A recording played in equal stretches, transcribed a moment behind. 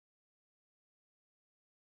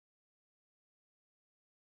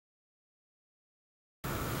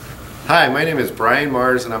Hi, my name is Brian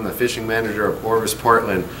Mars and I'm the fishing manager of Orvis,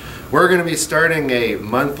 Portland. We're going to be starting a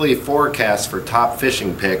monthly forecast for top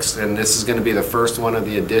fishing picks, and this is going to be the first one of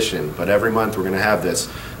the edition, but every month we're going to have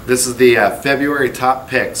this. This is the February top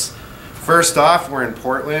picks. First off, we're in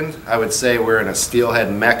Portland. I would say we're in a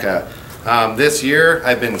steelhead mecca. This year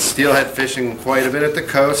I've been steelhead fishing quite a bit at the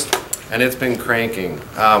coast, and it's been cranking.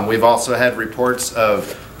 We've also had reports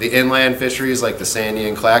of the inland fisheries like the Sandy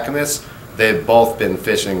and Clackamas. They've both been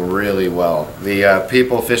fishing really well. The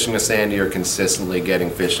people fishing the Sandy are consistently getting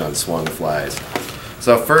fish on swung flies.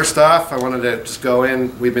 So first off, I wanted to just go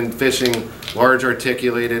in. We've been fishing large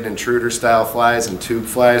articulated intruder style flies and tube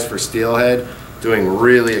flies for steelhead, doing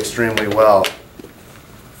really extremely well.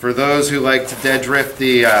 For those who like to dead drift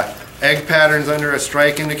the egg patterns under a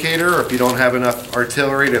strike indicator, or if you don't have enough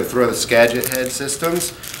artillery to throw the Skagit head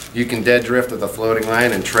systems, you can dead drift with a floating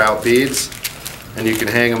line and trout beads, and you can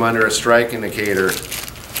hang them under a strike indicator.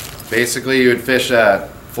 Basically, you would fish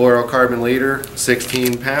a fluorocarbon leader,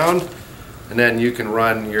 16 pound, and then you can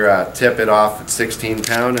run your tip it off at 16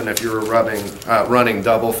 pound, and if you were running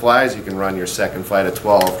double flies, you can run your second fly to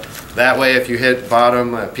 12. That way, if you hit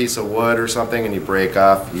bottom a piece of wood or something and you break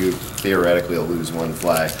off, you theoretically will lose one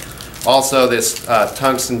fly. Also, this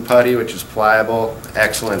tungsten putty, which is pliable,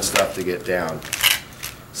 excellent stuff to get down.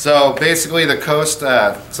 So basically the coast,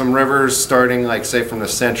 some rivers starting like say from the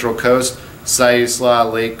central coast,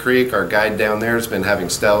 Siuslaw, Lake Creek, our guide down there has been having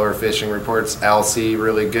stellar fishing reports. Alsea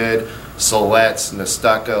really good, Siletz,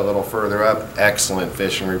 Nestucca a little further up, excellent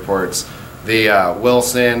fishing reports. The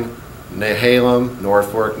Wilson, Nehalem,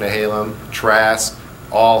 North Fork, Nehalem, Trask,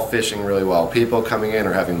 all fishing really well. People coming in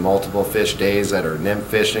are having multiple fish days that are nymph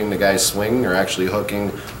fishing. The guys swinging are actually hooking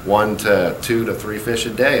 1 to 2 to 3 fish a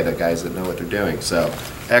day, the guys that know what they're doing. So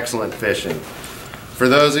excellent fishing. For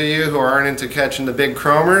those of you who aren't into catching the big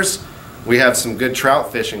chromers, we have some good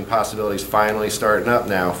trout fishing possibilities finally starting up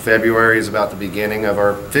now. February is about the beginning of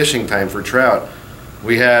our fishing time for trout.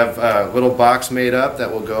 We have a little box made up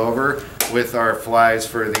that we'll go over with our flies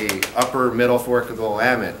for the upper middle fork of the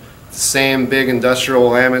Willamette. Same big industrial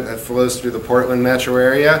Willamette that flows through the Portland metro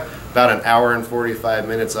area. About an hour and 45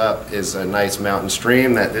 minutes up is a nice mountain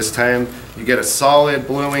stream that this time you get a solid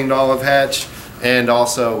blue-winged olive hatch, and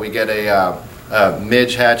also we get a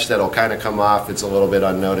midge hatch that'll kind of come off. It's a little bit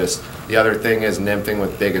unnoticed. The other thing is nymphing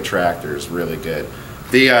with big attractors, really good.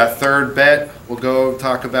 The third bet we'll go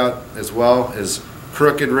talk about as well is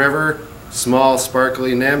Crooked River, small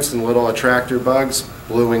sparkly nymphs and little attractor bugs,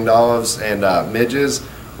 blue-winged olives and midges.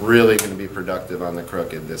 Really going to be productive on the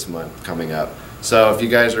Crooked this month coming up. So if you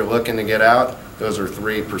guys are looking to get out, those are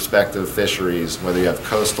 3 prospective fisheries, whether you have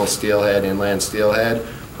coastal steelhead, inland steelhead,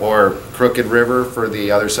 or Crooked River for the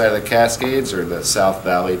other side of the Cascades, or the South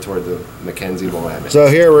Valley toward the Mackenzie Willamette. So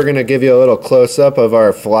here we're going to give you a little close-up of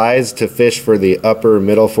our flies to fish for the upper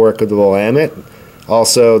middle fork of the Willamette.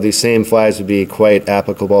 Also, the same flies would be quite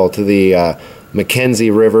applicable to the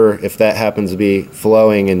Mackenzie River if that happens to be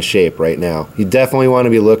flowing in shape right now. You definitely want to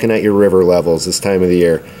be looking at your river levels this time of the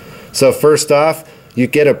year. So first off, you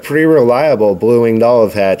get a pretty reliable blue-winged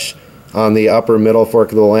olive hatch on the upper middle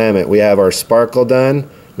fork of the Willamette. We have our Sparkle done,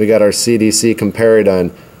 we got our CDC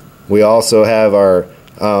Comparidon, we also have our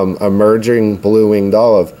emerging blue-winged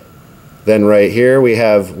olive. Then right here we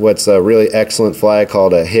have what's a really excellent fly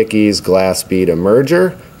called a Hickey's glass bead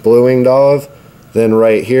emerger, blue-winged olive. Then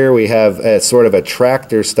right here we have a sort of a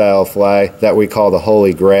tractor style fly that we call the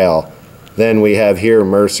Holy Grail. Then we have here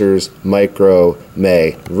Mercer's Micro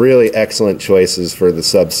May. Really excellent choices for the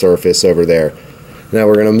subsurface over there. Now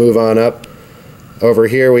we're going to move on up. Over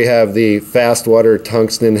here we have the Fast Water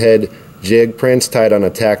Tungsten Head jig prints tied on a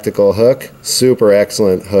tactical hook. Super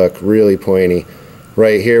excellent hook, really pointy.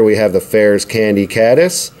 Right here we have the Fair's Candy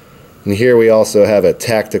Caddis. And here we also have a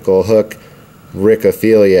tactical hook,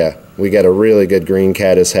 Ricophilia. We get a really good green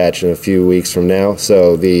caddis hatch in a few weeks from now,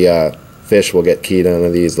 so the fish will get keyed onto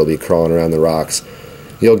these. They'll be crawling around the rocks.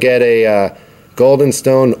 You'll get a golden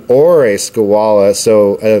stone or a skawala,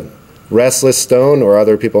 so a restless stone, or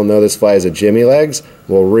other people know this fly as a jimmy legs,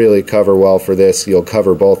 will really cover well for this. You'll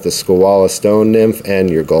cover both the skawala stone nymph and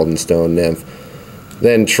your golden stone nymph.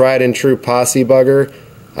 Then tried and true posse bugger,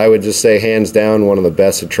 I would just say hands down one of the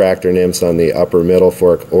best attractor nymphs on the upper middle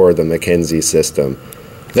fork or the Mackenzie system.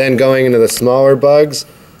 Then going into the smaller bugs,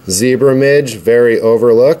 zebra midge, very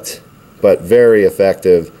overlooked, but very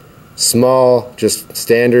effective. Small, just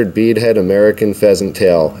standard beadhead American pheasant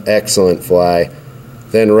tail, excellent fly.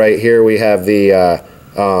 Then right here we have the,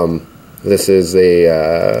 this is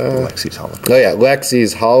the Lexi's Hollow Prince. Oh yeah,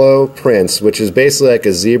 Lexi's Hollow Prince, which is basically like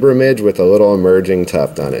a zebra midge with a little emerging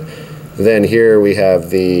tuft on it. Then here we have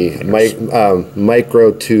the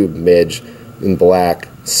micro tube midge in black.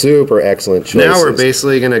 Super excellent choices. Now we're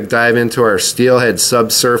basically going to dive into our steelhead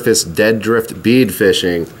subsurface dead drift bead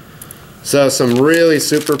fishing. So some really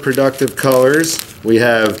super productive colors. We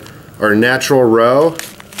have our natural roe,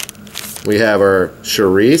 we have our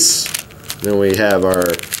charisse, then we have our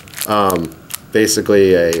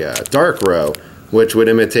basically a dark roe, which would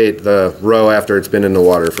imitate the roe after it's been in the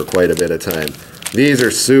water for quite a bit of time. These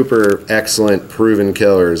are super excellent proven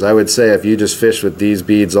killers. I would say if you just fish with these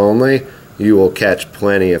beads only, you will catch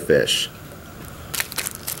plenty of fish.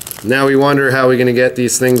 Now we wonder how we're going to get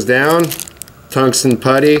these things down. Tungsten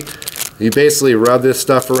putty. You basically rub this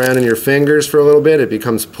stuff around in your fingers for a little bit. It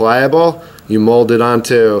becomes pliable. You mold it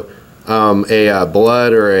onto a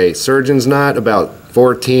blood or a surgeon's knot about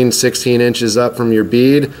 14-16 inches up from your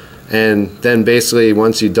bead, and then basically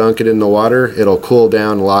once you dunk it in the water, it'll cool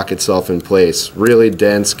down, lock itself in place. Really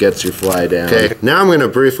dense, gets your fly down. Okay, now I'm going to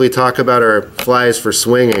briefly talk about our flies for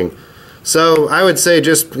swinging. So I would say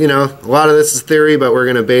just, you know, a lot of this is theory, but we're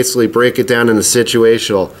going to basically break it down into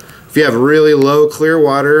situational. If you have really low clear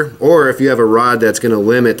water, or if you have a rod that's going to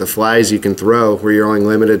limit the flies you can throw, where you're only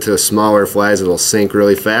limited to smaller flies that'll sink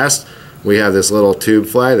really fast, we have this little tube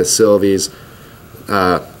fly, the Sylvie's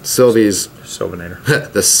Sylvanator.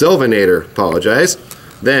 The Sylvanator, apologize.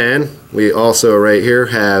 Then we also right here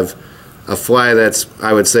have a fly that's,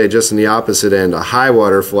 I would say, just in the opposite end, a high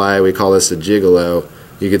water fly. We call this a gigolo.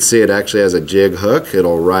 You can see it actually has a jig hook.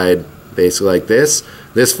 It'll ride basically like this.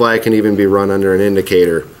 This fly can even be run under an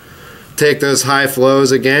indicator. Take those high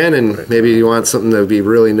flows again, and maybe you want something to be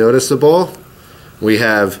really noticeable. We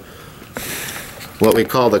have what we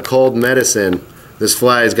call the cold medicine. This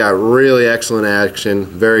fly has got really excellent action,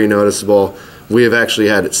 very noticeable. We have actually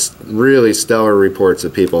had really stellar reports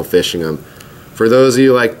of people fishing them. For those of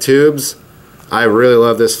you like tubes, I really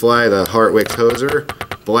love this fly, the Hartwick Tozer.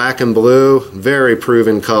 Black and blue, very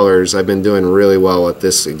proven colors. I've been doing really well with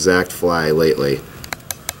this exact fly lately.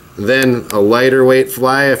 Then a lighter weight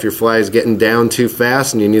fly, if your fly is getting down too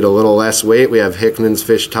fast and you need a little less weight, we have Hickman's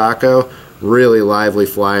Fish Taco. Really lively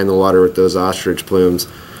fly in the water with those ostrich plumes.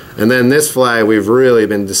 And then this fly, we've really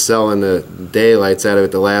been just selling the daylights out of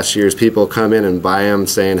it the last years. People come in and buy them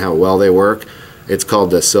saying how well they work. It's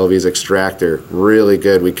called the Sylvie's Extractor. Really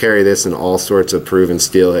good. We carry this in all sorts of proven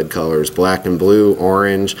steelhead colors. Black and blue,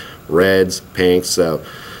 orange, reds, pinks.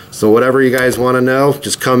 So whatever you guys want to know,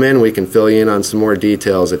 just come in. We can fill you in on some more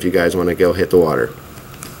details if you guys want to go hit the water.